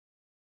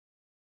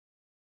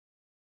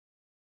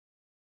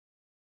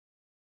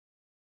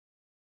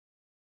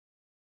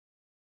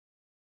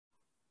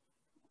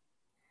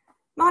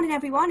Morning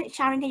everyone, it's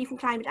Sharon here from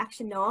Climate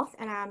Action North,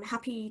 and I'm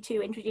happy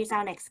to introduce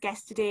our next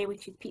guest today,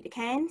 which is Peter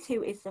Cairns,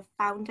 who is the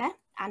founder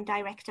and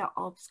director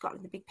of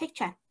Scotland the Big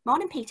Picture.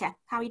 Morning Peter,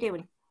 how are you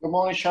doing? Good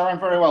morning, Sharon.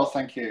 Very well,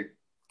 thank you.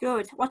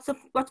 Good.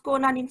 What's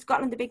going on in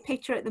Scotland the Big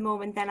Picture at the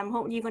moment then? I'm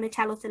hoping you're going to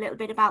tell us a little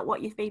bit about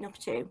what you've been up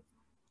to.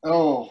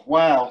 Oh,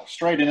 wow,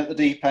 straight in at the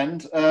deep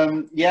end.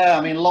 Yeah,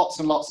 I mean, lots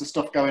and lots of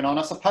stuff going on.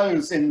 I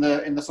suppose in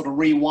the sort of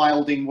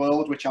rewilding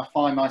world, which I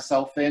find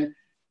myself in,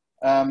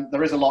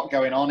 there is a lot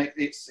going on.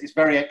 It's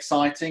very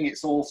exciting.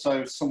 It's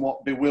also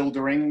somewhat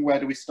bewildering. Where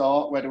do we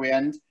start? Where do we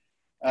end?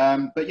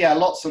 But yeah,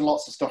 lots and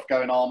lots of stuff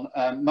going on.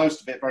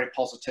 Most of it very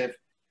positive.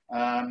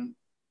 From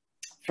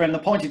the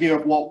point of view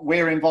of what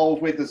we're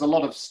involved with, there's a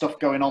lot of stuff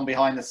going on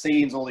behind the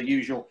scenes, all the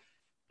usual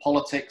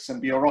politics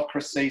and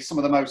bureaucracy. Some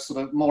of the most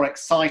sort of more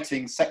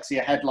exciting,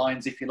 sexier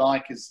headlines, if you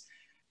like, is,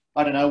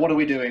 I don't know, what are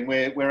we doing?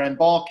 We're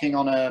embarking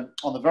on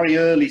the very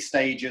early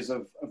stages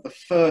of the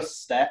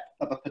first step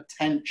of a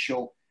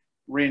potential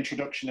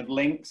reintroduction of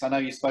lynx. I know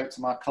you spoke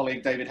to my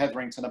colleague David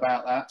Hetherington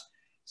about that.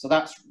 So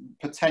that's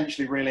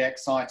potentially really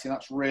exciting.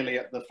 That's really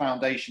at the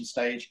foundation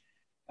stage.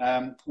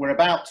 We're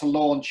about to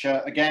launch,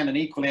 again, an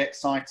equally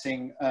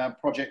exciting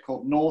project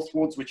called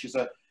Northwoods, which is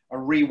a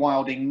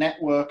rewilding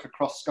network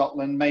across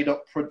Scotland, made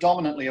up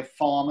predominantly of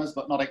farmers,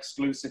 but not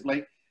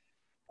exclusively.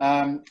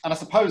 And I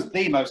suppose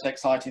the most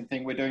exciting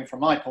thing we're doing, from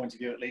my point of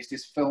view at least,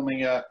 is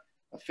filming a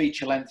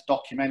feature-length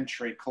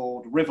documentary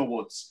called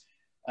Riverwoods,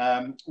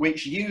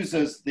 which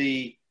uses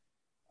the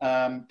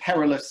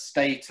perilous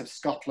state of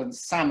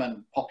Scotland's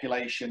salmon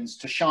populations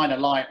to shine a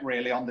light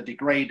really on the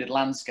degraded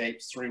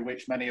landscapes through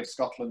which many of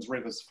Scotland's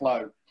rivers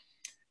flow.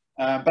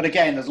 But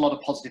again, there's a lot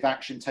of positive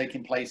action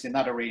taking place in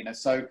that arena.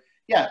 So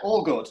yeah,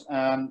 all good.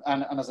 And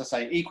as I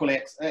say,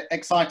 equally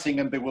exciting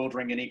and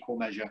bewildering in equal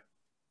measure.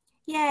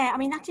 Yeah, I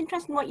mean, that's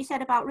interesting what you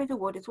said about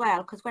Riverwood as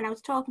well, because when I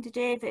was talking to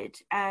David,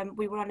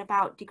 we were on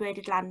about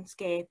degraded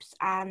landscapes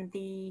and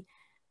the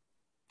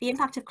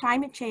impact of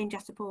climate change, I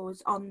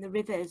suppose, on the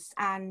rivers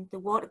and the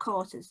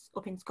watercourses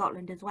up in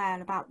Scotland as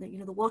well, about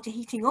the water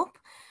heating up,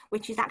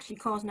 which is actually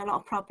causing a lot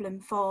of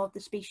problem for the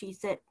species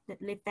that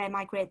live there,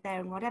 migrate there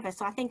and whatever.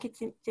 So I think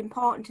it's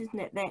important, isn't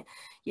it, that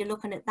you're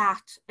looking at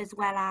that as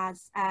well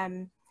as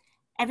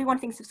everyone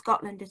thinks of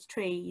Scotland as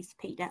trees,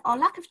 Peter, or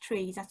lack of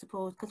trees, I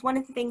suppose, because one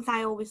of the things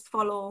I always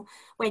follow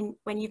when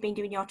you've been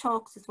doing your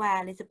talks as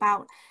well is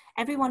about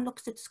everyone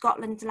looks at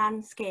Scotland's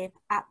landscape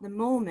at the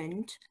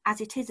moment,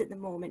 as it is at the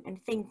moment,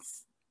 and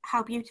thinks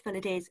how beautiful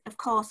it is. Of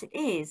course it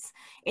is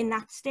in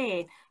that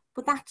state,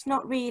 but that's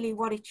not really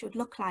what it should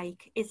look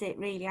like, is it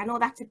really? I know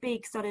that's a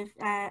big sort of,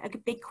 a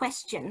big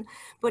question,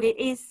 but it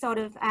is sort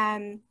of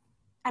a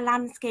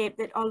landscape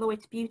that, although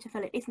it's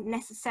beautiful, it isn't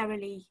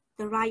necessarily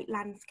the right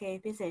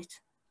landscape, is it?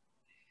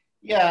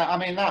 Yeah, I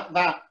mean,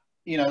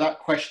 that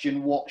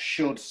question, what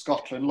should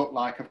Scotland look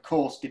like, of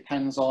course,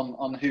 depends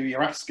on who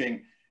you're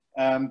asking.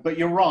 But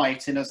you're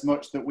right in as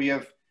much that we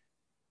have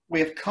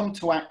come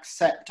to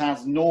accept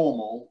as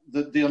normal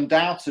the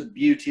undoubted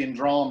beauty and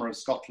drama of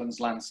Scotland's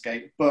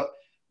landscape, but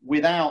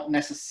without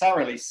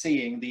necessarily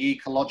seeing the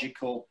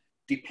ecological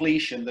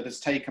depletion that has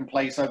taken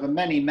place over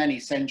many, many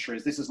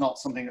centuries. This is not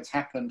something that's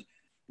happened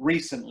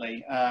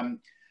recently.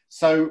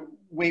 So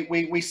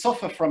we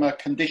suffer from a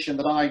condition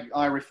that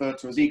I refer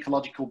to as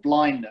ecological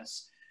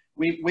blindness.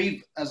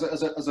 We've as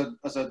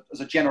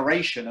a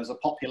generation, as a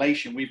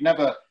population, we've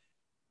never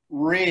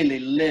really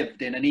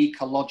lived in an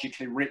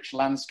ecologically rich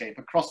landscape.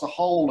 Across the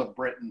whole of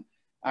Britain,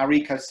 our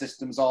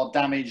ecosystems are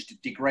damaged,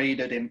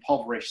 degraded,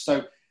 impoverished.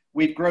 So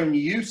we've grown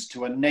used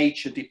to a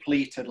nature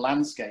depleted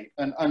landscape,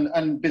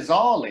 and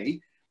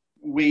bizarrely,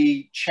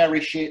 we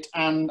cherish it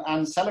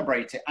and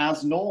celebrate it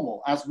as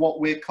normal, as what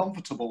we're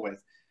comfortable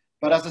with.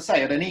 But as I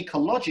say, at an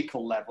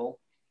ecological level,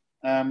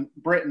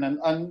 Britain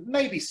and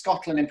maybe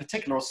Scotland in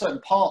particular, or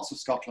certain parts of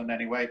Scotland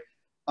anyway,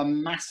 are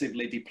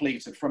massively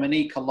depleted from an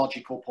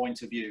ecological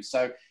point of view.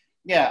 So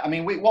yeah, I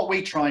mean, what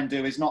we try and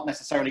do is not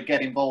necessarily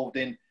get involved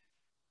in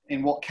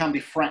what can be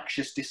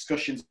fractious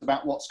discussions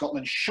about what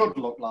Scotland should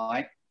look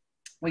like.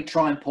 We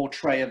try and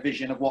portray a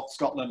vision of what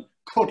Scotland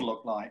could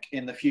look like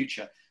in the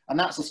future. And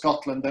that's a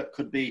Scotland that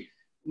could be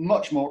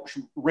much more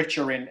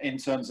richer in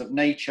terms of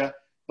nature,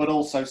 but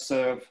also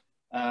serve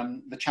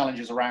the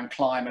challenges around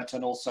climate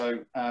and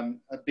also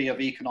be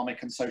of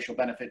economic and social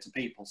benefit to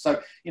people.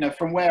 So,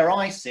 from where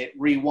I sit,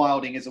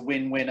 rewilding is a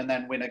win-win and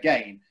then win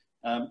again.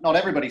 Not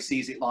everybody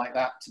sees it like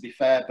that, to be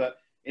fair, but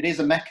it is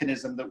a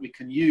mechanism that we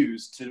can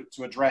use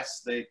to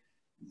address the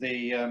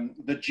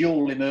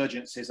dual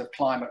emergencies of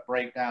climate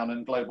breakdown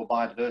and global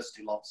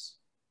biodiversity loss.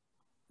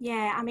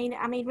 Yeah, I mean,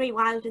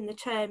 rewilding, the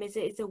term is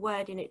a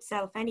word in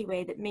itself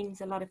anyway that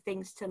means a lot of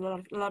things to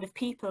a lot of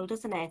people,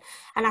 doesn't it?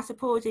 And I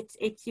suppose it's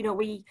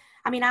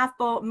I've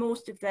bought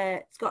most of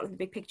the Scotland the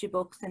Big Picture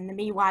books and the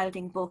Me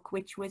Wilding book,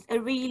 which was a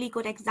really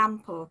good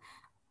example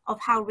of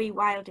how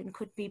rewilding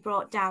could be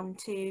brought down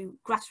to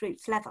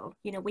grassroots level.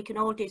 We can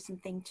all do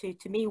something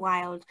to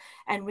me-wild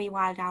and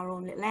rewild our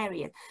own little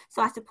area.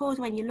 So I suppose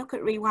when you look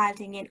at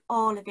rewilding in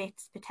all of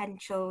its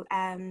potential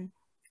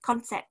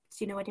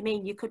concepts, you know what I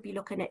mean? You could be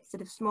looking at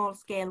sort of small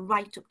scale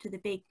right up to the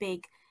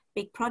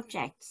big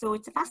project. So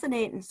it's a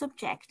fascinating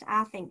subject,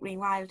 I think,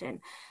 rewilding.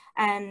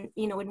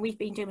 You know, and we've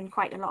been doing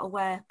quite a lot of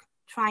work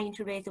trying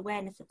to raise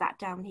awareness of that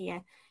down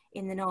here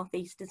in the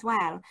northeast as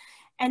well.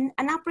 And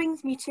that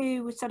brings me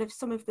to sort of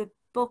some of the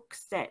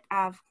books that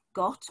I've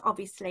got.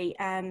 Obviously,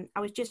 I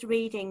was just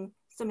reading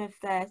some of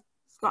the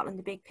Scotland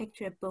the Big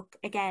Picture book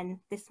again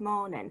this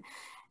morning,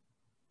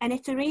 and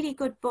it's a really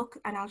good book,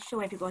 and I'll show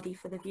everybody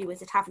for the viewers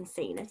that haven't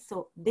seen it.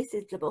 So this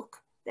is the book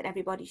that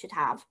everybody should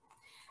have.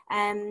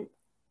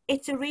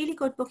 It's a really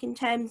good book in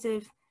terms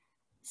of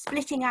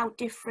splitting out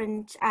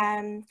different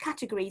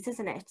categories,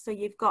 isn't it? So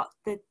you've got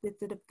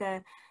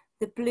the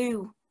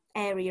blue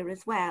area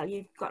as well.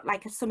 You've got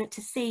like a summit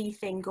to sea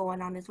thing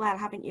going on as well,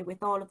 haven't you,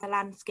 with all of the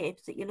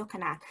landscapes that you're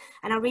looking at.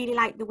 And I really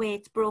like the way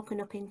it's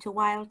broken up into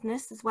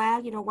wildness as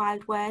well, you know,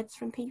 wild words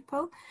from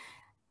people.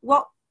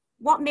 What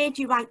made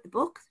you write the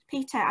book,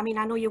 Peter? I mean,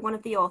 I know you're one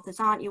of the authors,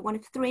 aren't you? One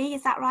of three,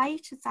 is that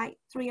right? It's like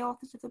 3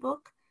 authors of the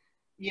book?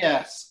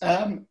 Yes.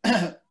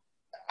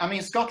 I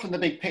mean, Scotland the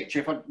Big Picture,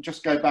 if I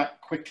just go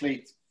back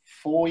quickly,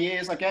 4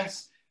 years, I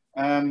guess,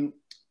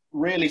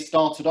 really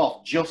started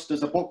off just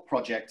as a book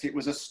project. It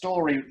was a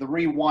story, the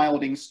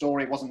rewilding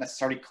story. It wasn't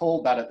necessarily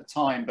called that at the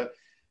time, but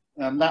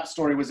that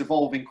story was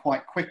evolving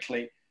quite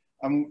quickly.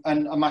 And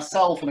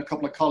myself and a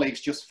couple of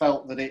colleagues just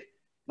felt that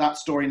that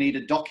story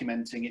needed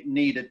documenting, it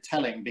needed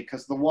telling,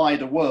 because the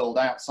wider world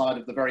outside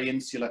of the very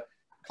insular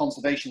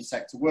conservation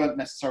sector weren't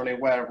necessarily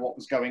aware of what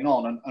was going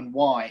on and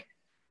why.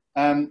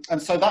 And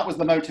so that was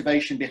the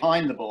motivation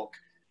behind the book.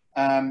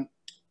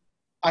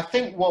 I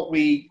think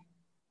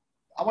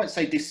I won't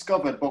say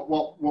discovered, but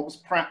what was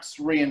perhaps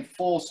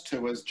reinforced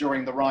to us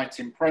during the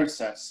writing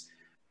process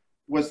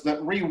was that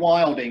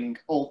rewilding,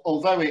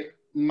 although it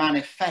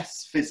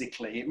manifests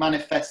physically, it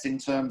manifests in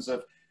terms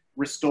of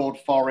restored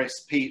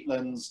forests,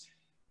 peatlands,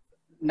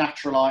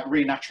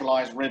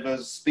 renaturalized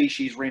rivers,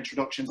 species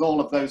reintroductions, all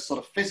of those sort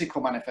of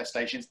physical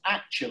manifestations.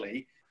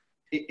 Actually,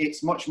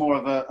 it's much more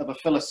of a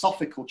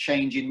philosophical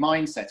change in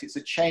mindset. It's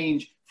a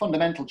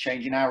fundamental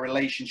change in our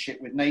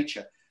relationship with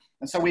nature.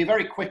 And so we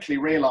very quickly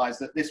realized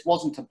that this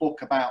wasn't a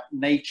book about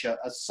nature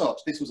as such.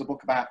 This was a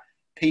book about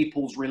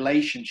people's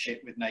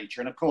relationship with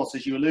nature. And of course,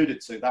 as you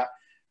alluded to, that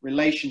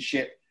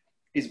relationship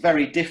is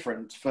very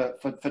different for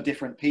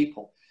different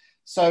people.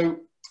 So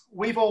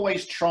we've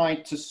always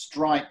tried to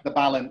strike the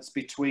balance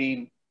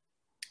between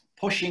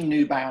pushing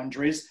new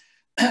boundaries,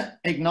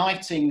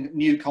 igniting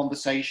new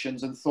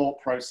conversations and thought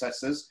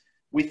processes.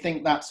 We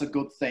think that's a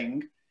good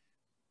thing,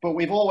 but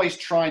we've always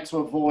tried to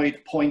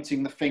avoid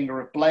pointing the finger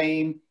of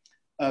blame,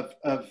 of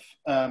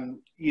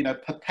you know,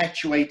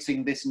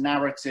 perpetuating this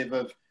narrative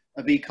of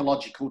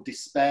ecological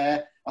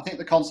despair. I think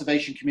the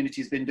conservation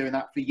community has been doing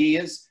that for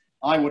years.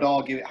 I would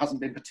argue it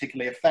hasn't been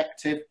particularly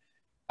effective.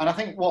 And I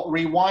think what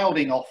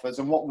rewilding offers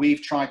and what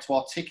we've tried to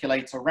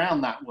articulate around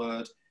that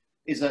word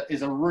is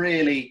a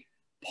really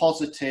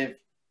positive,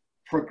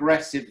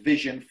 progressive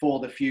vision for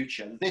the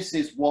future. This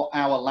is what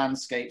our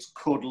landscapes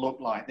could look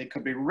like. They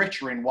could be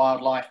richer in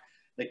wildlife.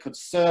 They could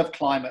serve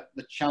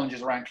the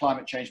challenges around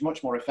climate change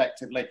much more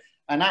effectively.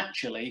 And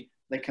actually,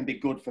 they can be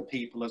good for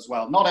people as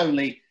well, not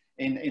only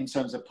in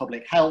terms of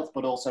public health,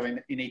 but also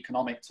in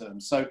economic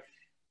terms. So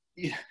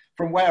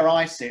from where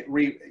I sit,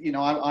 you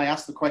know, I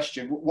ask the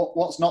question,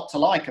 what's not to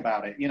like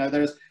about it? You know,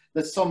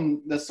 there's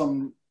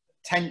some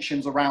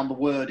tensions around the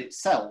word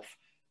itself,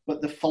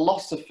 but the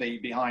philosophy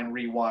behind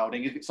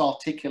rewilding, if it's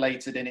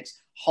articulated in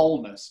its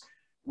wholeness,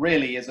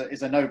 really is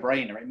a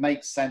no-brainer. It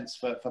makes sense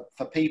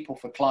for people,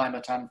 for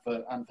climate, and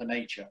for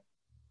nature.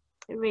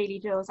 It really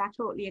does. I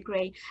totally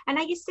agree. And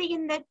are you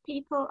seeing that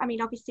people, I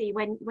mean, obviously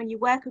when you're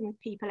working with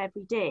people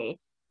every day,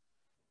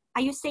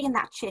 are you seeing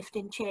that shift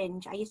in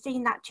change? Are you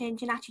seeing that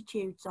change in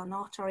attitudes or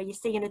not? Or are you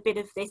seeing a bit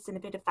of this and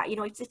a bit of that? You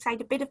know, it's like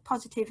a bit of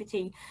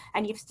positivity,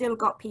 and you've still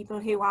got people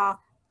who are,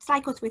 it's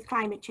like us with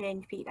climate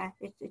change, Peter.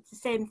 It's the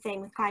same thing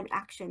with climate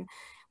action.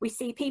 We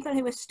see people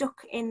who are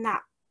stuck in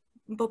that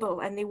bubble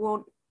and they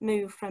won't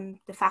move from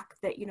the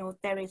fact that, you know,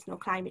 there is no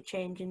climate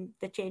change and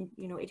the change,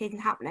 you know, it isn't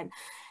happening.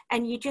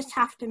 And you just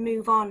have to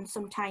move on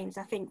sometimes,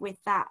 I think, with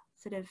that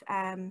sort of,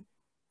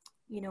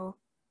 you know,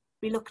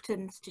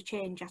 reluctance to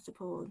change, I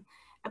suppose.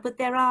 But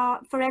there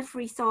are, for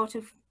every sort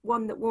of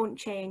one that won't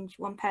change,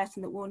 one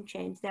person that won't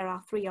change, there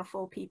are 3 or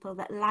 4 people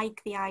that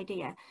like the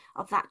idea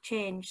of that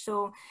change.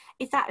 So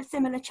is that a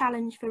similar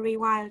challenge for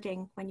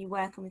rewilding when you're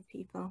working with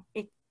people?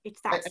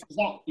 It's that.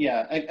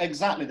 Yeah,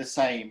 exactly the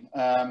same.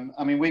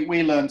 I mean,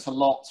 we learned a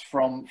lot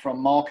from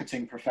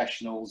marketing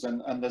professionals,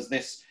 and there's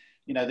this,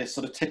 you know, this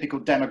sort of typical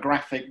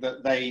demographic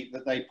that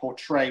they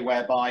portray,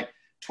 whereby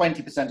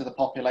 20% of the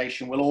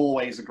population will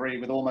always agree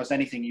with almost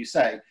anything you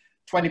say.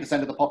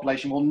 20% of the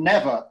population will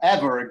never,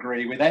 ever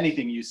agree with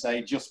anything you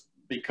say just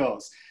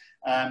because.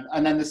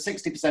 And then there's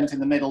 60% in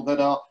the middle that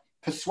are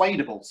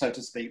persuadable, so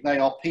to speak. They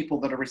are people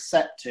that are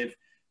receptive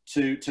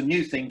to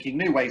new thinking,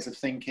 new ways of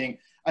thinking,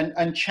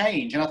 and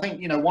change. And I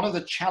think, you know, one of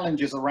the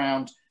challenges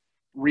around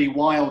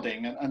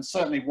rewilding, and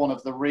certainly one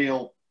of the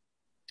real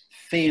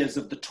fears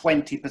of the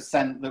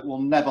 20% that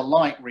will never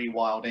like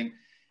rewilding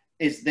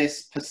is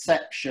this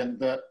perception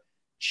that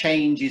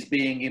change is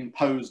being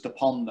imposed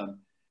upon them.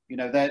 You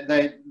know,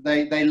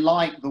 they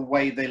like the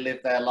way they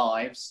live their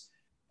lives.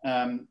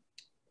 And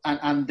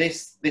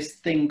this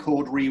thing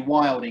called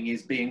rewilding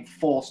is being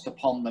forced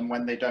upon them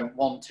when they don't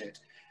want it.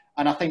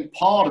 And I think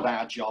part of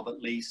our job,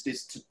 at least,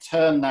 is to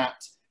turn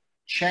that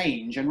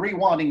change, and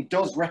rewilding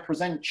does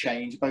represent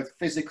change, both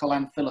physical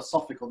and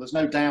philosophical, there's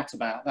no doubt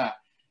about that,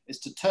 is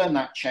to turn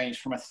that change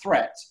from a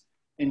threat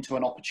into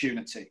an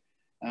opportunity.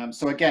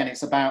 So again,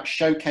 it's about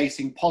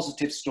showcasing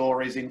positive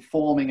stories,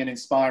 informing and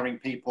inspiring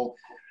people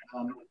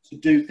to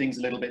do things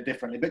a little bit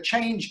differently. But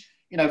change,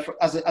 you know,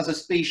 as a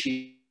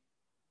species,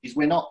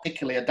 we're not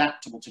particularly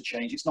adaptable to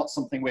change. It's not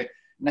something we're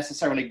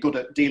necessarily good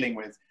at dealing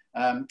with.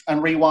 And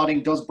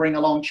rewilding does bring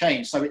along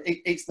change. So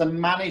it's the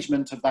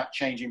management of that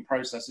changing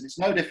process. And it's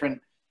no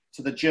different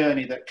to the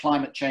journey that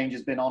climate change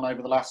has been on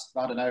over the last,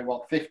 I don't know,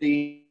 what,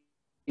 15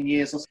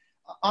 years or so.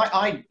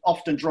 I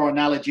often draw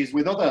analogies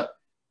with other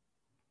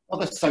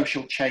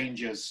social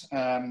changes,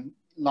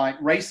 like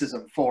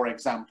racism, for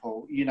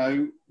example. You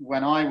know,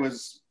 when I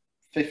was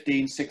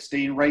 15,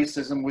 16,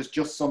 racism was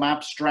just some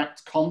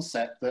abstract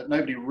concept that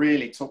nobody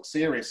really took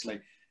seriously.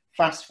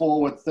 Fast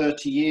forward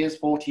 30 years,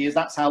 40 years,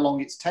 that's how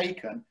long it's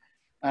taken.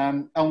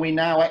 And we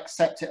now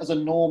accept it as a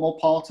normal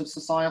part of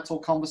societal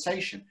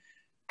conversation.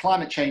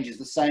 Climate change is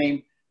the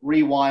same.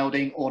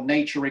 Rewilding or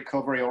nature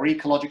recovery or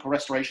ecological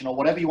restoration or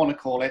whatever you want to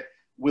call it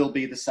will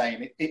be the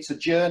same. It's a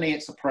journey,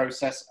 it's a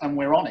process, and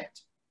we're on it.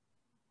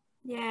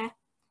 Yeah.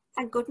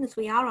 Thank goodness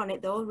we are on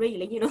it though,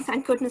 really. You know,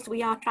 thank goodness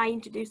we are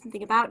trying to do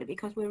something about it,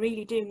 because we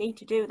really do need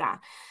to do that.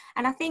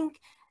 And I think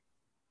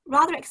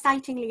rather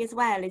excitingly as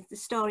well is the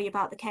story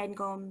about the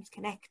Cairns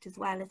Connect as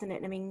well, isn't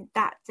it? I mean,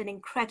 that's an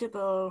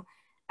incredible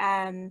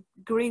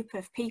group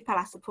of people,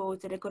 I suppose,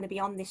 that are going to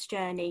be on this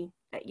journey,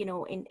 you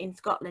know, in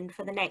Scotland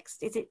for the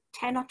next, is it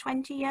 10 or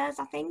 20 years,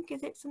 I think?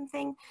 Is it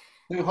something?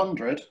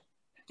 200.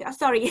 Oh,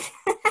 sorry.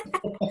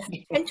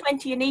 10,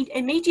 20, you need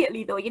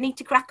immediately though, you need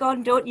to crack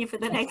on, don't you, for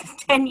the next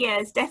 10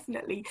 years,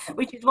 definitely,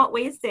 which is what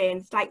we're saying.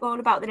 It's like all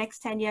about the next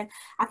 10 years.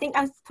 I think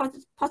I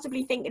was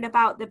possibly thinking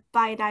about the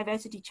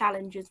biodiversity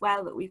challenge as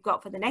well that we've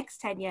got for the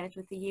next 10 years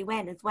with the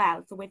UN as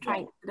well. So we're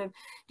trying to sort of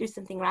do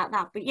something around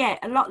that. But yeah,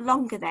 a lot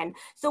longer then.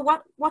 So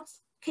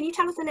can you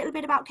tell us a little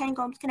bit about Cairns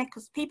Connect?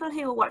 Because people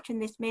who are watching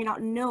this may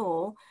not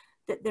know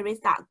that there is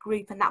that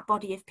group and that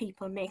body of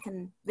people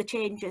making the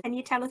changes. Can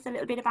you tell us a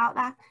little bit about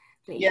that,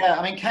 please? Yeah,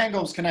 I mean,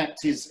 Cairns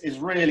Connect is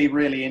really,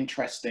 really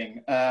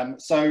interesting.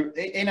 So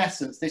in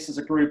essence, this is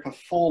a group of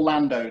 4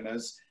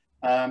 landowners.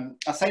 I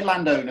say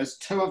landowners,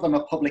 2 of them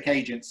are public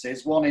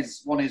agencies. One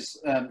is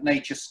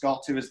Nature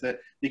Scot, who is the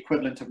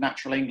equivalent of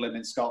Natural England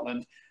in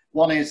Scotland.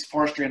 One is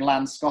Forestry and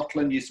Land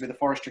Scotland, used to be the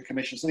Forestry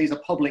Commission. So these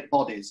are public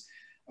bodies.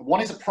 One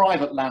is a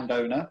private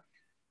landowner,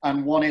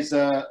 and one is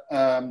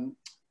an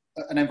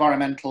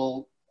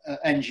environmental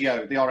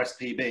NGO, the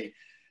RSPB.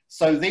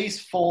 So these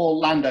 4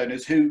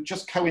 landowners, who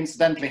just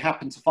coincidentally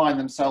happen to find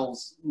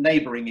themselves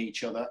neighbouring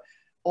each other,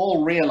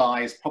 all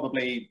realised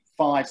probably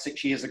 5,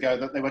 6 years ago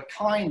that they were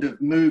kind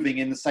of moving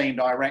in the same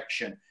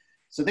direction.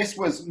 So this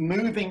was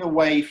moving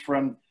away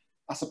from,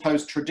 I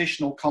suppose,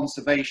 traditional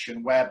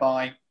conservation,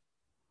 whereby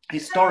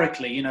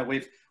historically, you know,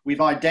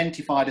 we've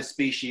identified a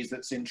species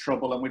that's in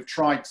trouble and we've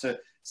tried to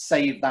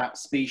save that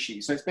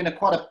species. So it's been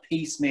quite a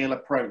piecemeal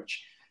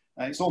approach.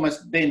 It's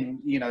almost been,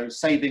 you know,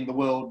 saving the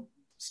world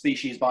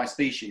species by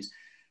species.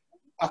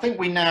 I think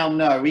we now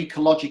know,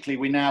 ecologically,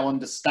 we now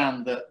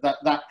understand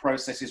that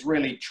process is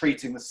really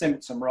treating the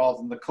symptom rather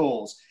than the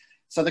cause.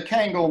 So the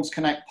Cairns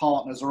Connect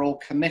partners are all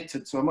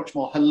committed to a much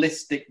more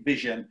holistic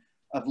vision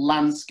of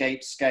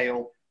landscape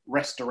scale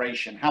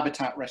restoration,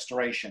 habitat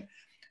restoration.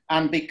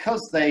 And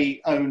because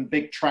they own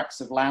big tracts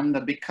of land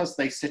and because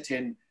they sit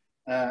in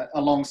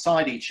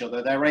alongside each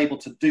other, they're able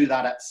to do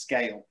that at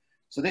scale.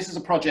 So this is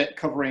a project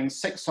covering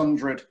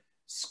 600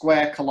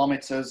 square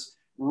kilometres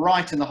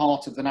right in the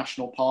heart of the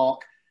national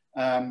park,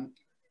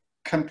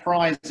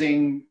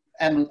 comprising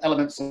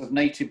elements of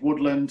native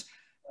woodland,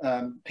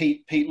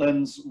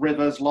 peatlands,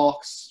 rivers,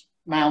 lochs,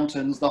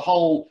 mountains, the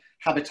whole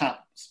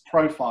habitat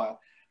profile.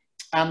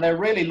 And they're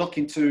really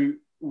looking to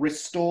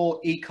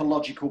restore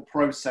ecological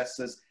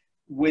processes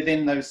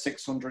within those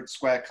 600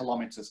 square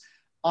kilometres.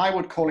 I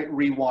would call it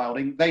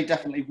rewilding. They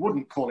definitely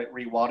wouldn't call it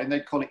rewilding.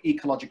 They'd call it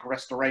ecological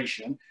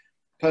restoration.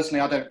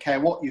 Personally, I don't care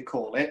what you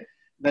call it.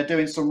 They're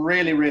doing some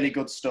really, really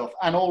good stuff.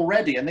 And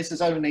already, and this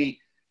is only,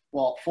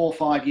 what, 4 or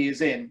 5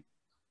 years in,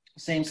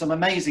 seeing some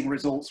amazing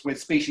results with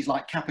species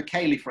like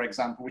capercaillie, for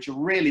example, which are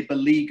really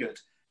beleaguered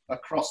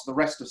across the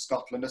rest of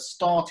Scotland, are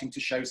starting to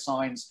show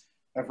signs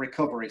of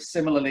recovery.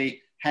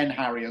 Similarly, hen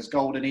harriers,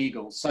 golden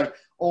eagles. So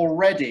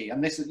already,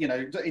 and this is, you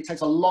know, it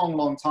takes a long,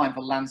 long time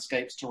for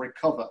landscapes to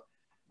recover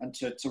and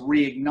to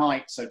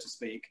reignite, so to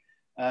speak.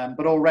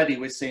 But already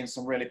we're seeing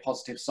some really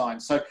positive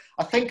signs. So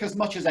I think as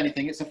much as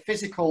anything, it's a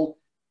physical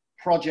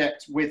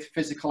project with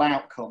physical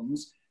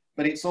outcomes,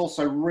 but it's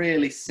also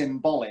really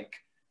symbolic.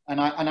 And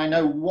I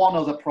know one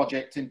other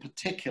project in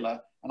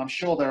particular, and I'm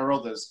sure there are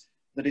others,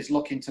 that is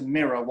looking to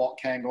mirror what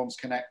Cairns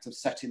Connect have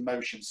set in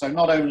motion. So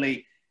not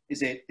only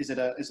is it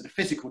a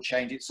physical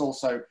change, it's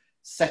also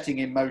setting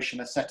in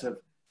motion a set of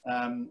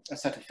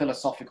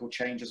philosophical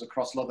changes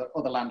across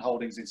other land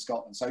holdings in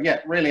Scotland. So yeah,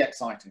 really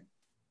exciting.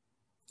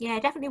 Yeah,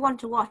 definitely one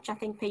to watch, I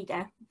think, Peter.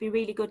 It'd be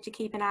really good to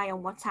keep an eye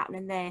on what's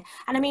happening there.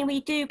 And I mean, we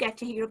do get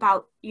to hear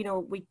about, you know,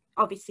 we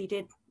obviously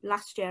did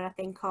last year, I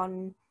think,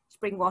 on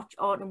Spring Watch,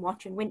 Autumn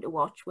Watch and Winter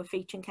Watch, were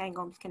featuring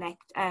Cairns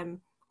Connect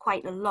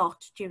quite a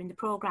lot during the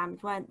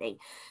programmes, weren't they?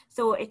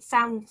 So it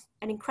sounds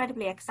an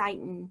incredibly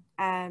exciting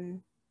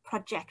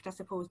project, I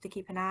suppose, to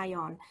keep an eye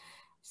on.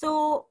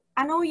 So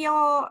I know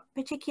your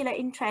particular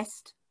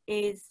interest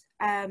is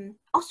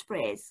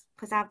ospreys,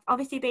 because I've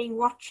obviously been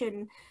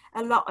watching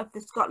a lot of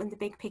the Scotland the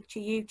Big Picture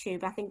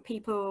YouTube. I think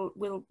people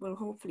will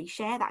hopefully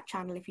share that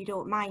channel, if you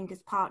don't mind,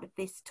 as part of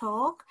this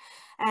talk,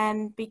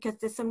 because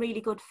there's some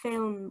really good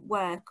film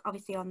work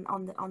obviously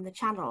on the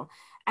channel,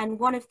 and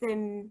one of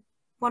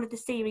the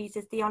series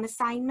is the On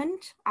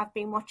Assignment. I've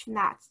been watching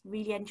that,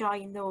 really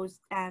enjoying those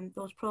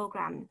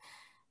programs,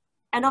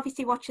 and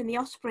obviously watching the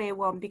Osprey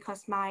one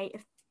because my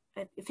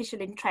official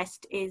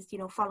interest is, you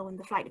know, following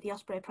the flight of the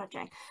Osprey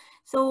project.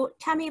 So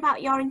tell me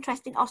about your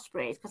interest in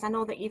ospreys, because I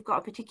know that you've got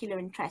a particular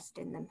interest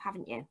in them,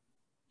 haven't you?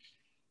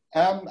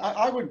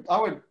 I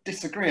would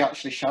disagree,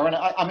 actually, Sharon.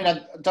 I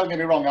mean, don't get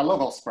me wrong, I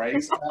love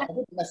ospreys. I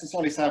wouldn't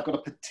necessarily say I've got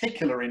a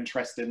particular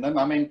interest in them.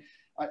 I mean,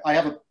 I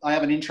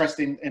have an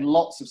interest in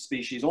lots of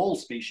species, all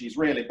species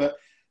really, but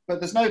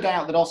there's no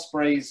doubt that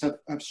ospreys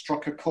have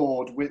struck a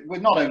chord with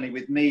not only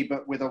with me,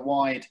 but with a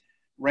wide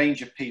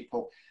range of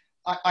people.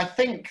 I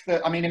think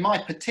that, I mean, in my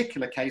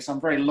particular case, I'm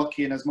very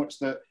lucky in as much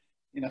that,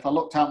 you know, if I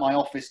looked out my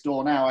office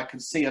door now, I can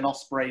see an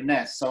osprey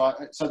nest. So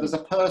there's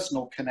a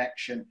personal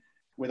connection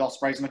with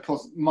ospreys. And of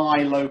course,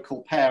 my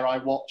local pair I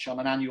watch on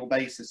an annual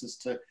basis as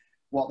to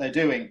what they're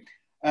doing.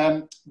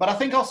 But I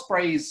think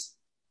ospreys,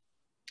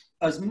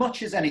 as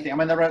much as anything, I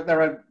mean,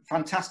 they're a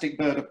fantastic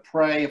bird of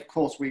prey. Of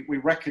course, we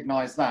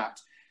recognise that.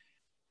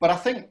 But I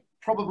think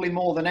probably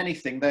more than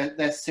anything,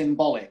 they're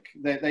symbolic.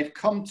 They've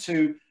come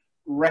to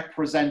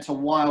represent a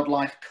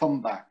wildlife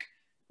comeback.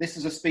 This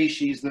is a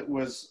species that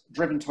was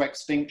driven to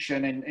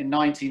extinction in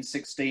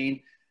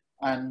 1916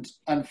 and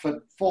for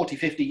 40,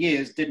 50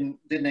 years didn't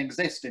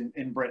exist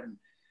in Britain.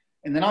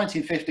 In the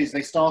 1950s,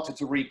 they started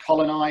to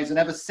recolonize, and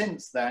ever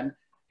since then,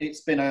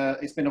 it's been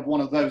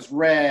one of those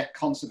rare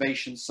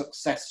conservation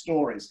success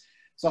stories.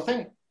 So I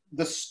think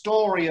the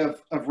story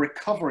of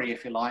recovery,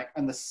 if you like,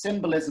 and the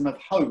symbolism of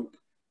hope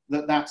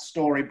that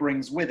story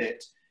brings with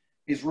it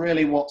is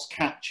really what's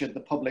captured the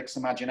public's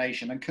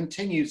imagination and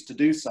continues to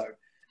do so.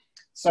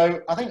 So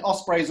I think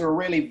ospreys are a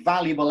really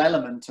valuable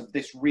element of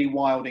this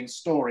rewilding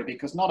story,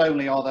 because not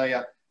only are they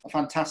a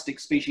fantastic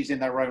species in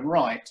their own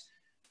right,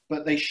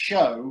 but they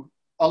show,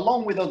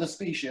 along with other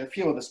species, a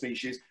few other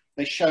species,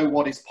 they show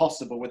what is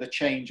possible with a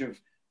change of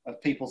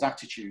people's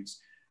attitudes.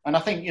 And I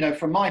think, you know,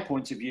 from my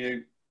point of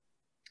view,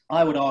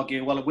 I would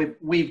argue, well,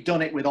 we've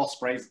done it with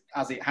ospreys.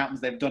 As it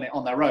happens, they've done it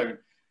on their own.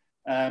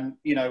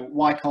 You know,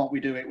 why can't we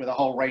do it with a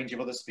whole range of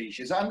other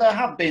species? And there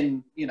have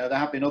been, you know,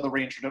 other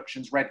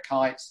reintroductions, red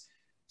kites,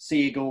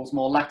 seagulls,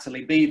 more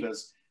latterly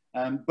beavers,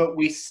 but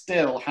we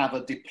still have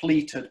a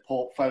depleted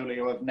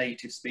portfolio of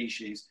native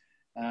species.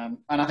 And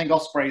I think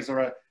ospreys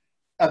are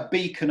a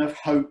beacon of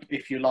hope,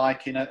 if you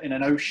like, in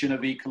an ocean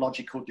of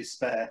ecological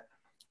despair.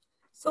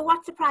 So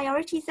what's the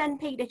priorities then,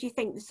 Peter, do you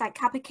think? It's like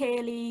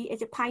capercaillie,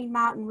 is it pine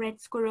marten,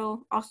 red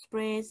squirrel,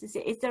 ospreys?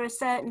 Is there a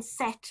certain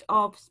set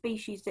of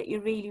species that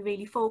you're really,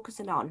 really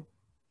focusing on,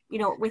 you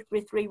know,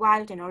 with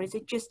rewilding, or is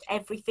it just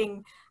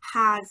everything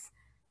has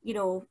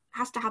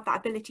to have that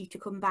ability to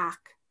come back?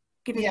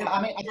 Yeah,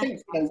 I mean, I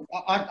think, you know,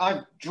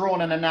 I've drawn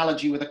an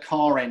analogy with a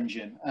car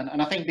engine,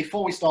 and I think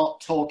before we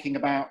start talking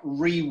about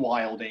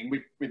rewilding,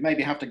 we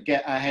maybe have to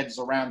get our heads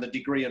around the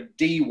degree of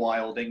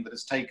de-wilding that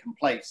has taken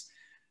place.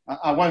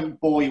 I won't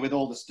bore you with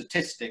all the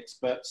statistics,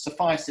 but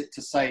suffice it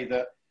to say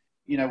that,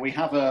 you know, we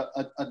have a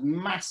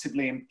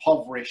massively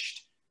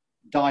impoverished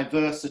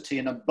diversity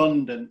and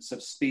abundance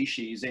of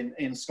species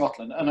in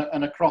Scotland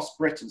and across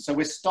Britain. So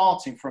we're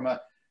starting from a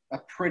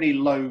pretty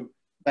low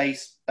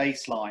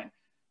baseline.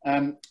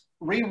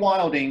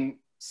 Rewilding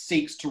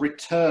seeks to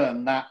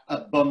return that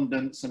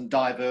abundance and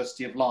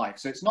diversity of life.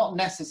 So it's not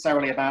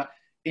necessarily about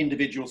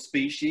individual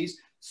species.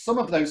 Some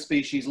of those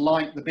species,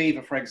 like the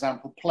beaver, for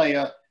example, play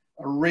a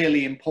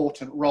really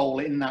important role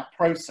in that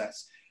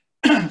process.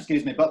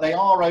 Excuse me, but they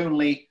are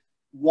only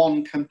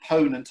one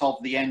component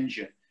of the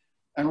engine.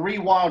 And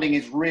rewilding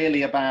is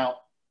really about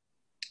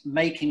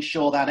making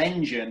sure that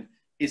engine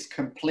is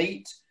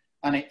complete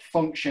and it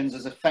functions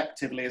as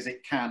effectively as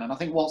it can. And I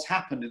think what's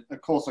happened,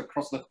 of course,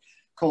 across the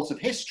course of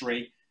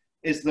history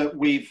is that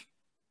we've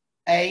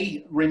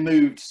A,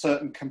 removed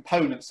certain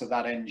components of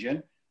that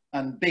engine,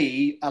 and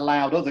B,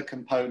 allowed other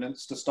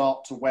components to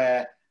start to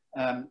wear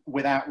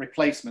without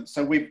replacement.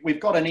 So we've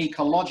got an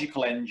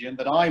ecological engine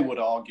that I would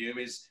argue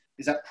is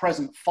at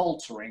present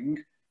faltering.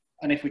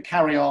 And if we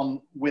carry on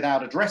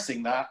without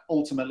addressing that,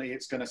 ultimately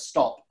it's going to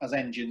stop, as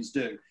engines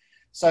do.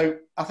 So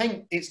I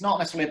think it's not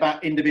necessarily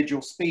about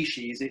individual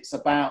species, it's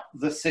about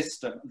the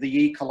system,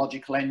 the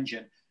ecological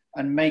engine,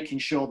 and making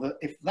sure that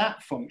if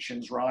that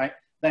functions right,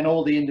 then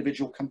all the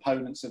individual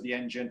components of the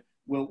engine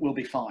will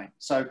be fine.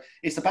 So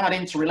it's about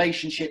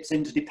interrelationships,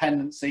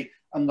 interdependency,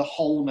 and the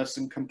wholeness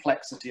and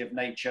complexity of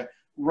nature,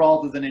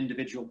 rather than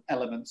individual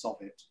elements of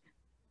it.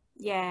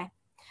 Yeah.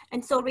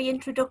 And so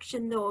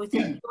reintroduction, though, is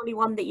the only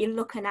one that you're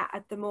looking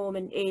at the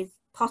moment is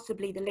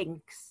possibly the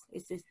lynx?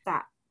 Is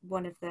that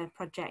one of the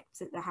projects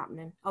that are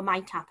happening or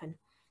might happen?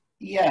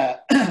 Yeah,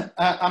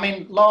 I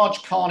mean,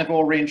 large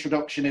carnivore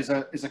reintroduction is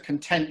a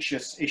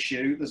contentious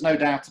issue. There's no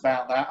doubt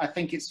about that. I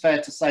think it's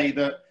fair to say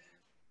that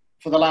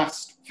for the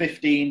last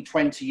 15,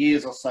 20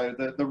 years or so,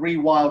 the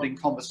rewilding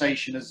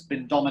conversation has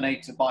been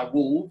dominated by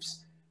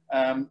wolves.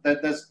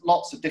 There's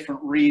lots of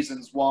different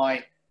reasons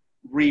why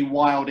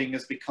rewilding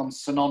has become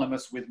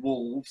synonymous with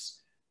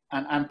wolves,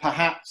 and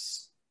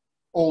perhaps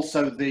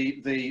also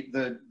the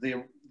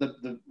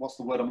what's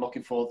the word I'm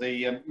looking for?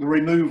 The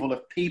removal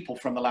of people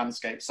from the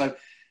landscape. So,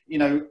 you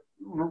know,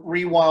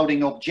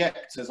 rewilding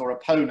objectors or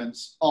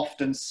opponents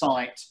often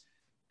cite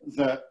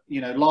that,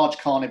 you know, large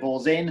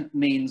carnivores in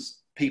means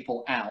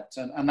people out,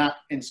 and that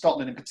in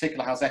Scotland in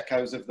particular has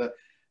echoes of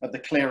the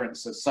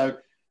clearances. So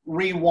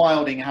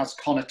rewilding has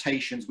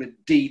connotations with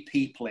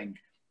de-peopling,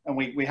 and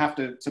we have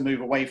to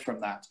move away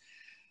from that.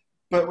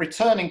 But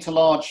returning to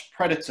large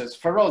predators,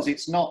 for us,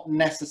 it's not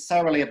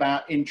necessarily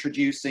about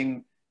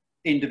introducing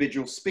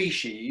individual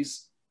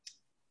species.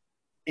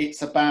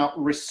 It's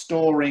about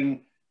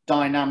restoring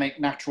dynamic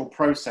natural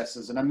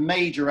processes. And a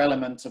major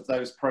element of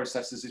those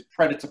processes is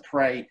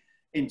predator-prey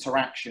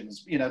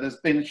interactions. You know, there's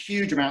been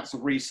huge amounts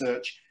of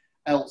research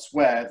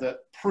elsewhere that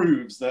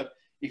proves that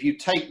if you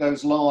take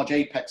those large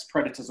apex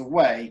predators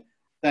away,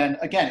 then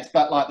again, it's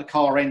back like the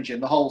car engine,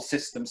 the whole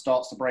system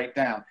starts to break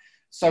down.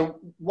 So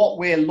what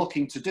we're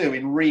looking to do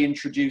in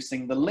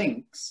reintroducing the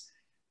lynx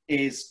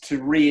is to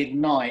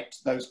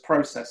reignite those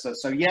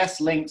processes. So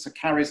yes, lynx are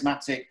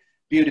charismatic,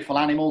 beautiful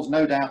animals,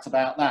 no doubt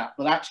about that,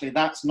 but actually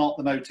that's not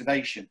the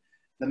motivation.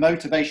 The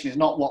motivation is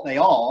not what they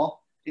are,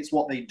 it's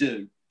what they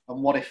do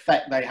and what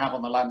effect they have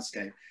on the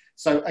landscape.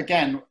 So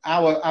again,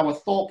 our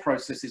thought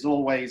process is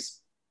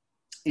always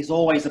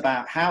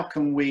about how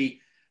can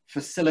we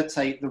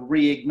facilitate the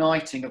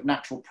reigniting of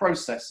natural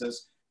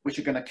processes which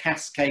are going to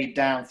cascade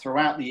down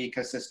throughout the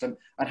ecosystem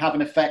and have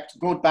an effect,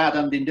 good, bad,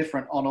 and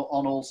indifferent, on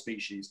all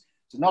species.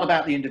 So it's not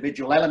about the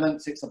individual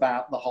elements, it's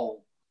about the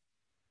whole.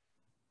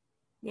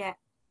 Yeah,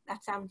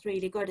 that sounds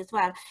really good as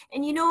well.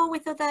 And you know,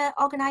 with other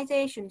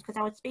organisations, because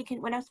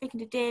when I was speaking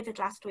to David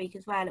last week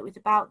as well, it was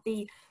about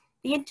the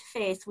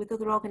interface with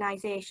other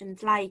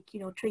organisations like, you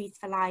know, Trees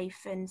for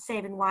Life and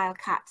Saving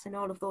Wildcats and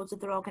all of those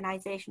other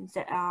organisations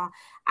that are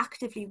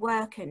actively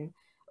working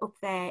up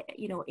there,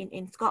 you know,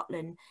 in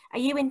Scotland. Are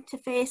you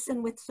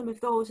interfacing with some of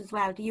those as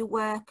well? Do you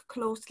work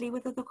closely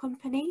with other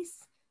companies?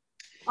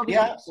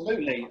 Obviously. Yeah,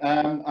 absolutely.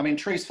 I mean,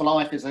 Trees for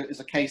Life is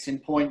a case in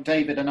point.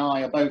 David and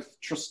I are both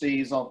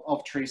trustees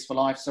of Trees for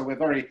Life, so we're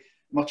very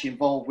much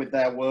involved with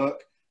their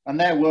work. And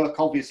their work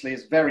obviously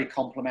is very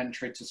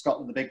complementary to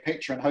Scotland the Big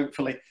Picture, and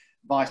hopefully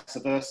vice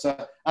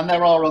versa. And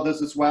there are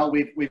others as well.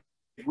 We've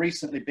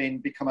recently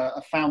become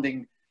a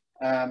founding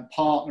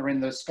partner in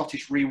the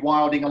Scottish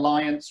Rewilding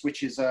Alliance,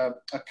 which is a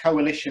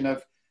coalition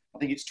of, I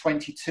think it's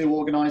 22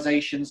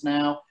 organisations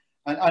now.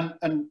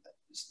 And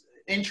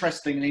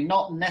interestingly,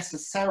 not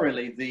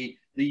necessarily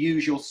the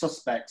usual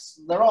suspects.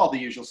 There are the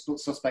usual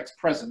suspects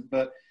present,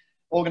 but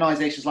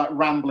organisations like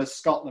Ramblers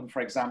Scotland,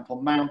 for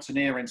example,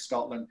 Mountaineering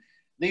Scotland,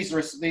 these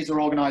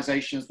are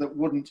organisations that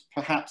wouldn't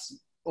perhaps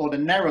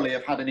ordinarily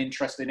have had an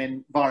interest in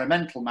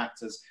environmental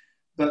matters,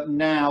 but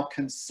now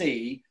can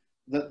see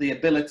that the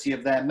ability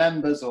of their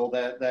members or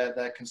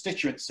their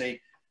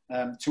constituency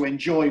to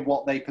enjoy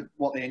what they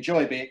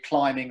enjoy, be it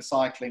climbing,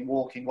 cycling,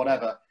 walking,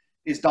 whatever,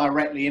 is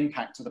directly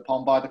impacted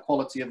upon by the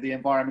quality of the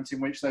environment in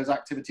which those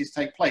activities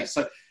take place.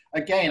 So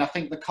again, I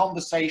think the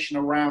conversation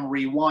around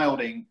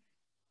rewilding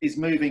is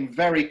moving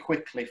very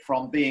quickly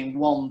from being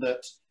one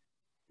that,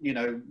 you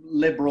know,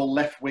 liberal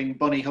left-wing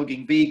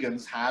bunny-hugging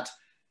vegans had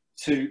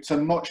to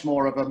much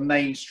more of a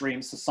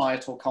mainstream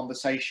societal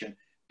conversation,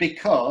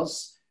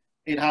 because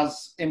it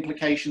has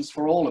implications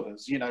for all of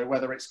us, you know,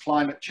 whether it's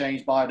climate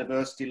change,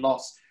 biodiversity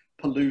loss,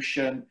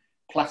 pollution,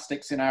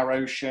 plastics in our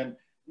ocean.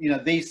 You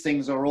know, these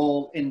things are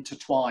all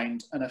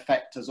intertwined and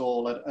affect us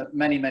all at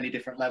many, many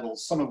different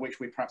levels, some of which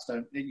we perhaps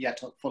don't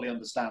yet fully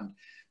understand.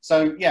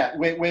 So yeah,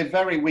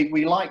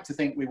 we like to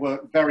think we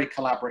work very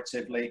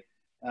collaboratively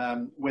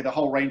with a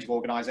whole range of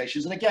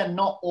organisations. And again,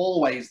 not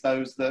always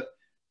those that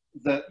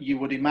you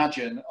would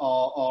imagine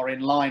are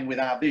in line with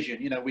our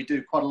vision. You know, we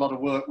do quite a lot of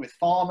work with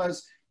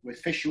farmers, with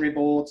fishery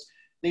boards.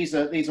 These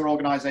are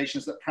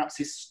organisations that perhaps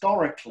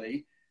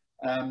historically,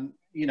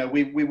 you know,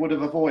 we would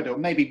have avoided, or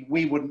maybe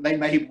we wouldn't, they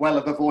may well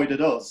have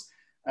avoided us.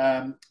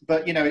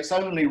 But, you know, it's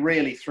only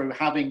really through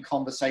having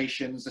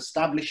conversations,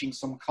 establishing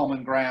some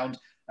common ground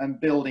and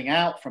building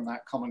out from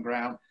that common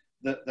ground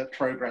that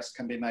progress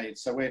can be made.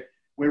 So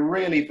we're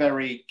really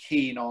very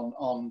keen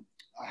on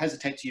I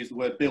hesitate to use the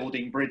word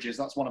building bridges,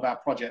 that's one of our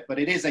projects, but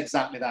it is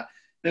exactly that,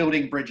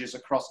 building bridges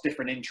across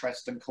different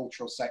interest and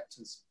cultural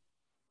sectors.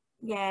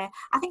 Yeah,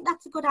 I think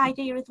that's a good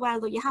idea as well,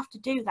 though. You have to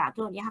do that,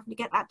 don't you? You have to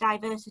get that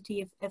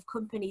diversity of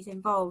companies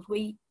involved.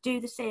 We do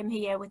the same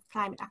here with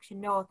Climate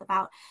Action North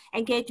about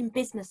engaging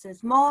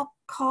businesses, more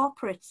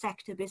corporate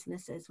sector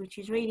businesses, which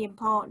is really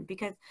important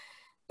because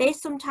they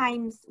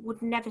sometimes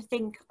would never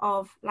think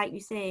of, like you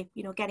say,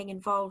 you know, getting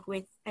involved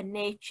with a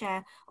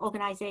nature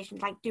organisation,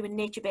 like doing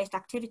nature-based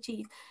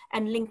activities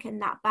and linking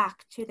that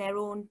back to their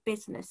own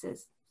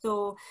businesses.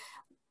 So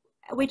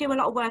we do a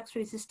lot of work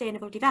through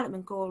sustainable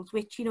development goals,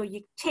 which, you know,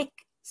 you tick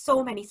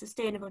so many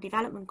sustainable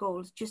development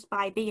goals just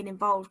by being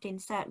involved in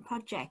certain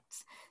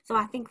projects. So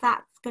I think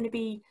that's going to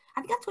be,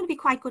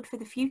 quite good for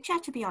the future,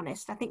 to be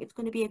honest. I think it's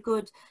going to be a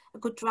good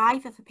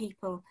driver for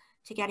people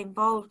to get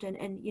involved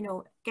and you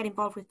know, get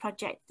involved with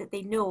projects that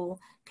they know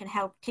can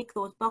help tick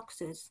those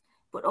boxes,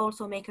 but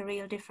also make a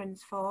real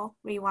difference for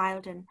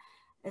rewilding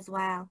as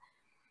well.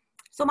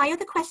 So my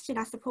other question,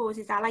 I suppose,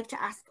 is I like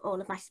to ask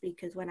all of my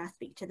speakers when I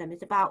speak to them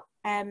is about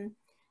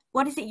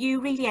what is it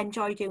you really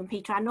enjoy doing,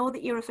 Peter? I know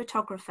that you're a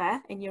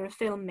photographer and you're a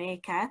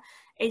filmmaker.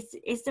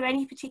 Is there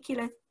any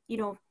particular, you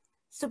know,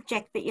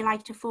 subject that you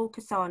like to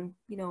focus on,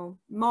 you know,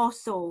 more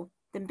so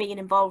than being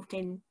involved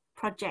in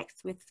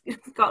projects with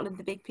Scotland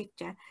the Big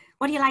Picture?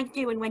 What do you like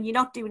doing when you're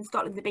not doing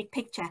Scotland the Big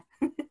Picture?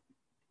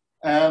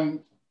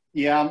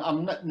 Yeah,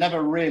 I'm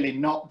never really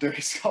not doing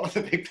Scotland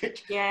the Big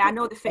Picture. Yeah, I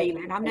know the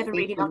feeling. I'm never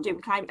really not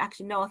doing Climate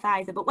Action North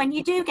either. But when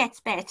you do get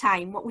spare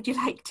time, what would you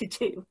like to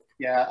do?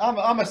 Yeah,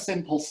 I'm a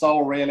simple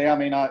soul, really. I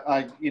mean,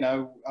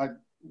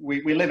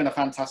 we live in a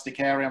fantastic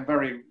area. I'm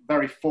very,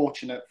 very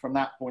fortunate from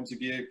that point of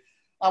view.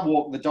 I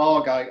walk the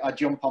dog. I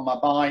jump on my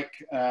bike.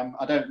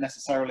 I don't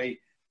necessarily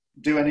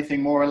do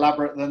anything more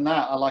elaborate than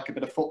that. I like a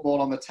bit of football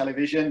on the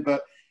television,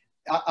 but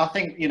I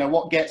think, you know,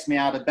 what gets me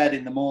out of bed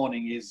in the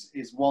morning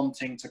is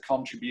wanting to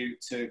contribute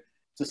to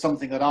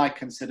something that I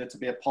consider to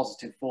be a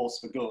positive force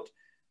for good,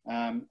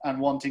 and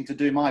wanting to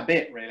do my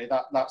bit, really.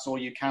 That's all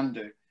you can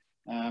do.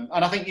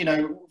 And I think, you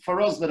know,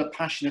 for us that are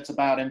passionate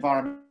about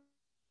environmental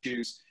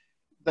issues,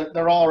 that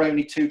there are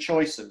only two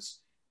choices.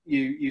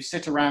 You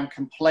sit around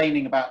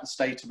complaining about the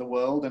state of the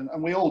world,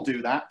 and we all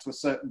do that to a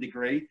certain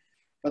degree,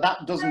 but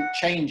that doesn't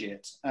change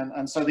it.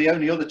 And so the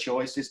only other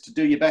choice is to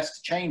do your best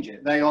to change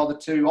it. They are the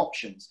two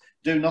options: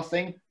 do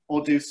nothing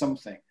or do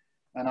something.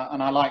 And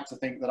I like to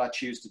think that I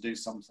choose to do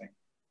something.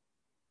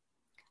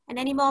 And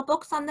any more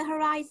books on the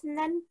horizon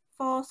then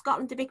for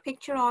Scotland the Big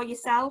Picture, or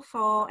yourself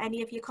or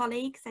any of your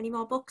colleagues? Any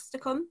more books to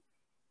come?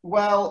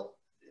 Well,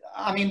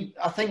 I mean,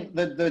 I think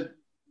that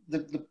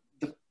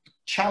the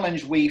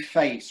challenge we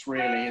face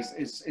really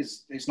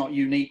is not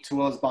unique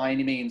to us by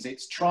any means.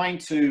 It's trying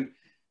to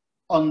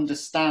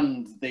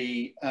understand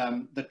the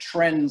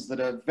trends that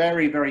are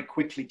very, very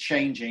quickly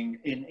changing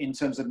in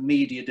terms of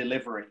media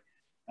delivery.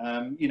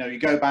 You know, you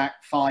go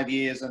back 5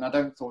 years, and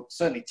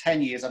certainly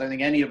 10 years, I don't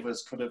think any of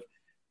us could have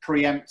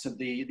preempted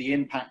the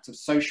impact of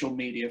social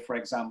media, for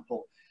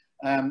example.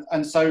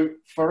 And so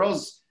for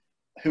us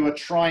who are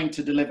trying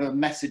to deliver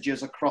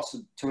messages across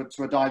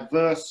to a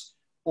diverse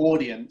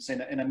audience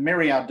in a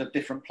myriad of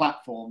different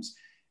platforms,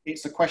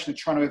 it's a question of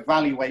trying to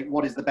evaluate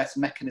what is the best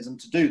mechanism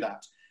to do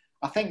that.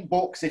 I think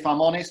books, if I'm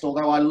honest,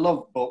 although I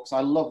love books, I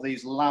love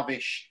these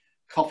lavish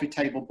coffee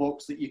table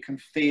books that you can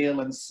feel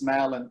and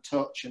smell and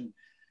touch, and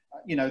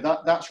you know,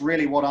 that's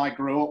really what I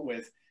grew up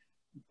with.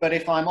 But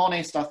if I'm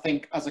honest, I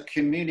think as a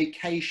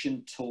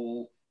communication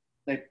tool,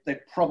 they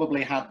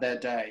probably had their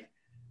day.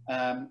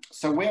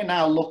 So we're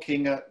now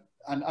looking at,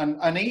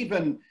 and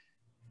even,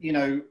 you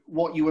know,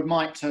 what you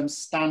might term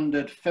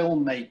standard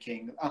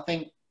filmmaking. I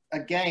think,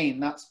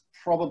 again, that's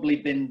probably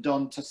been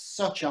done to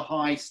such a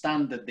high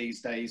standard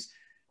these days.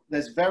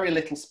 There's very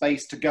little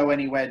space to go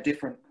anywhere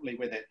differently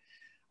with it.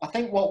 I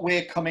think what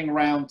we're coming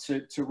around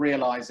to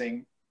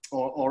realizing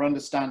or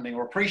understanding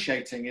or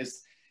appreciating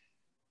is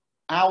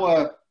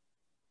our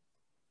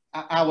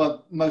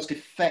most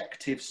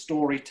effective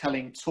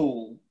storytelling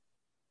tool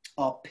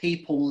are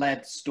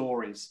people-led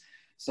stories.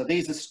 So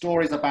these are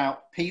stories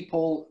about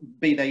people,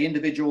 be they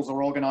individuals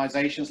or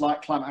organizations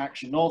like Climate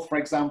Action North, for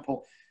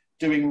example,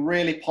 doing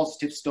really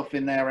positive stuff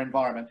in their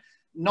environment,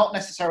 not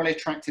necessarily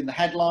attracting the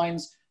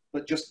headlines,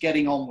 but just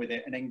getting on with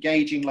it and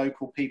engaging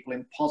local people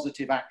in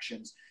positive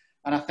actions.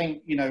 And I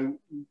think, you know,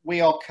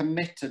 we are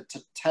committed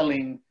to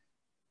telling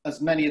as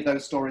many of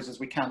those stories as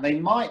we can. They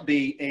might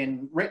be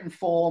in written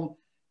form,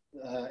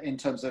 in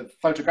terms of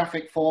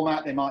photographic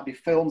format, they might be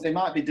films, they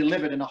might be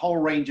delivered in a whole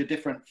range of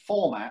different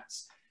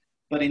formats.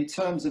 But in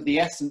terms of the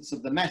essence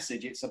of the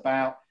message, it's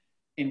about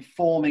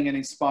informing and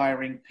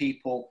inspiring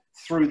people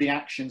through the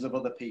actions of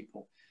other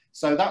people.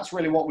 So that's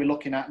really what we're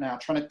looking at now,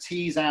 trying to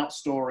tease out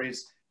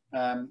stories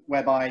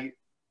whereby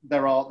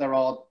there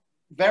are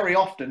very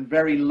often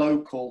very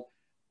local,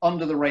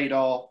 under the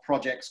radar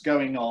projects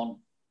going on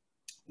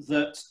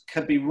that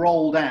could be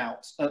rolled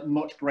out at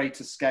much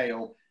greater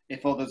scale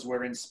if others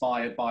were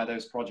inspired by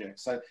those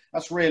projects. So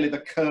that's really the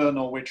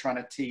kernel we're trying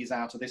to tease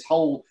out of this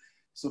whole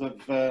sort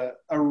of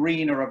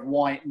arena of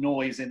white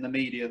noise in the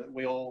media that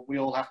we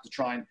all have to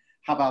try and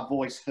have our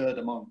voice heard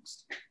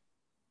amongst.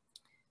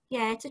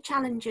 Yeah, it's a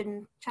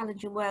challenging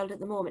world at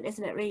the moment,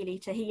 isn't it, really,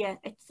 to hear.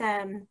 It's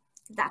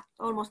that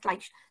almost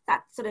like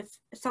that sort of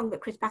song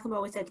that Chris Packham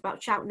always said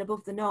about shouting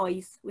above the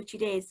noise, which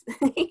it is.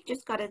 You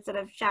just got to sort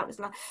of shout as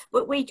loud.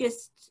 But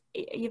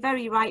you're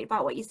very right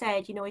about what you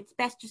said. You know, it's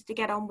best just to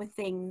get on with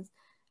things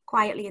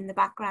quietly in the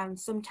background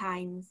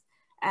sometimes,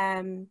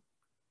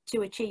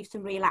 to achieve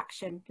some real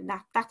action. And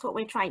that's what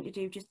we're trying to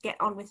do, just get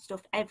on with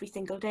stuff every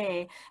single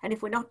day. And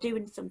if we're not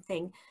doing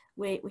something,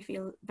 we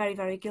feel very,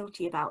 very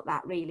guilty about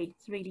that, really.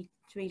 It's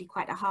really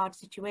quite a hard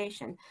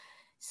situation.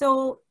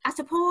 So I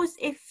suppose,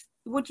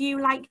 would you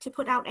like to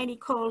put out any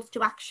calls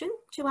to action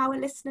to our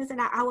listeners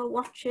and our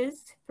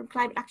watchers from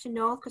Climate Action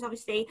North? Because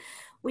obviously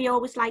we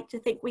always like to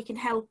think we can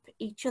help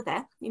each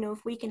other. You know,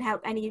 if we can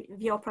help any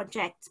of your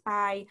projects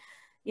by,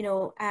 you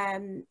know,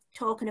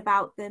 talking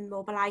about them,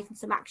 mobilising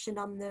some action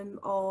on them,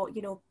 or,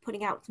 you know,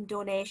 putting out some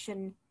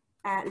donation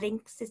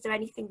links. Is there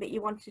anything that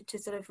you wanted to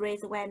sort of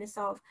raise awareness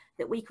of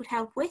that we could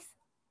help with?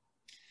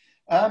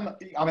 I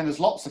mean, there's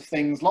lots of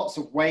things, lots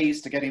of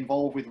ways to get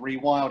involved with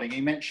rewilding.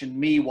 You mentioned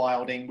Me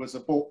Wilding was a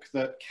book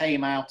that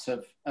came out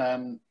of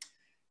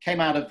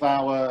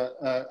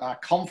our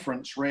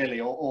conference, really,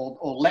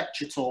 or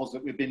lecture tours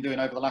that we've been doing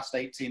over the last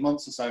 18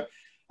 months or so.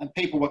 And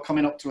people were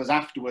coming up to us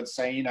afterwards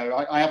saying, you know,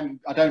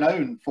 I don't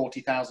own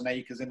 40,000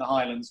 acres in the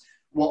Highlands.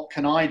 What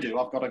can I do?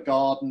 I've got a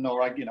garden,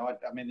 or I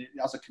mean,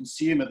 as a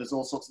consumer, there's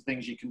all sorts of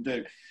things you can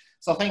do.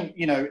 So I think,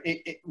 you know,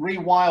 I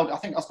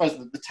suppose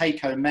the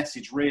take-home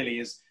message really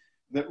is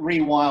that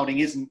rewilding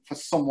isn't for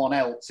someone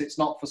else. It's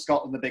not for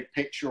Scotland the Big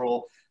Picture,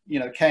 or, you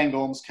know,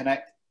 Cairngorms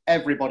Connect.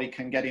 Everybody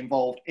can get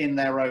involved in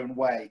their own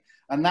way.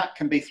 And that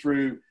can be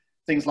through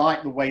things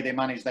like the way they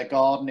manage their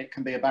garden. It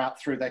can be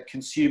through their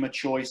consumer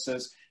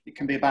choices. It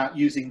can be about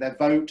using their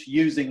vote,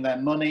 using their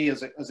money,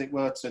 as it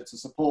were, to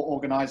support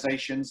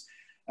organisations.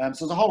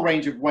 So there's a whole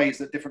range of ways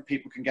that different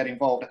people can get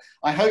involved.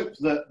 I hope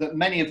that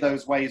many of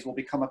those ways will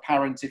become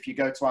apparent if you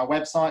go to our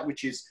website,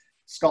 which is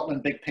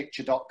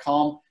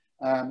scotlandbigpicture.com.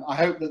 I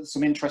hope that there's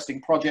some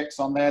interesting projects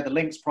on there. The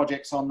Links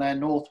project's on there,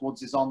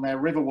 Northwoods is on there,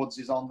 Riverwoods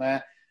is on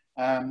there.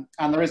 And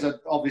there is,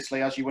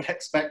 obviously, as you would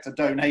expect, a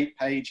donate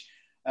page.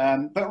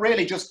 But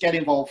really just get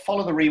involved,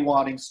 follow the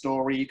rewilding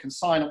story. You can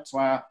sign up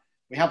to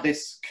we have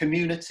this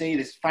community,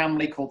 this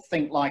family called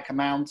Think Like a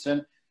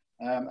Mountain.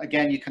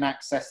 Again, you can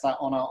access that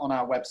on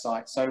our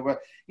website. So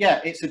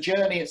yeah, it's a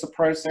journey, it's a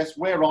process.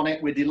 We're on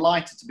it, we're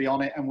delighted to be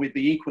on it, and we'd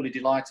be equally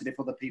delighted if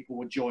other people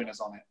would join us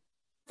on it.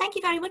 Thank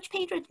you very much,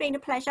 Peter. It's been a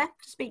pleasure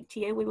to speak to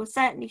you. We will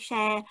certainly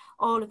share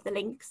all of the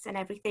links and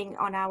everything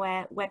on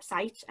our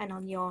website and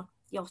on your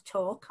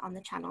talk on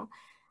the channel.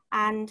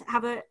 And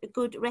have a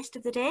good rest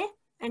of the day,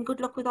 and good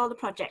luck with all the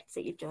projects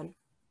that you've done.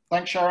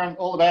 Thanks, Sharon.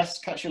 All the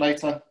best. Catch you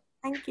later.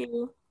 Thank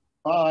you.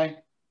 Bye.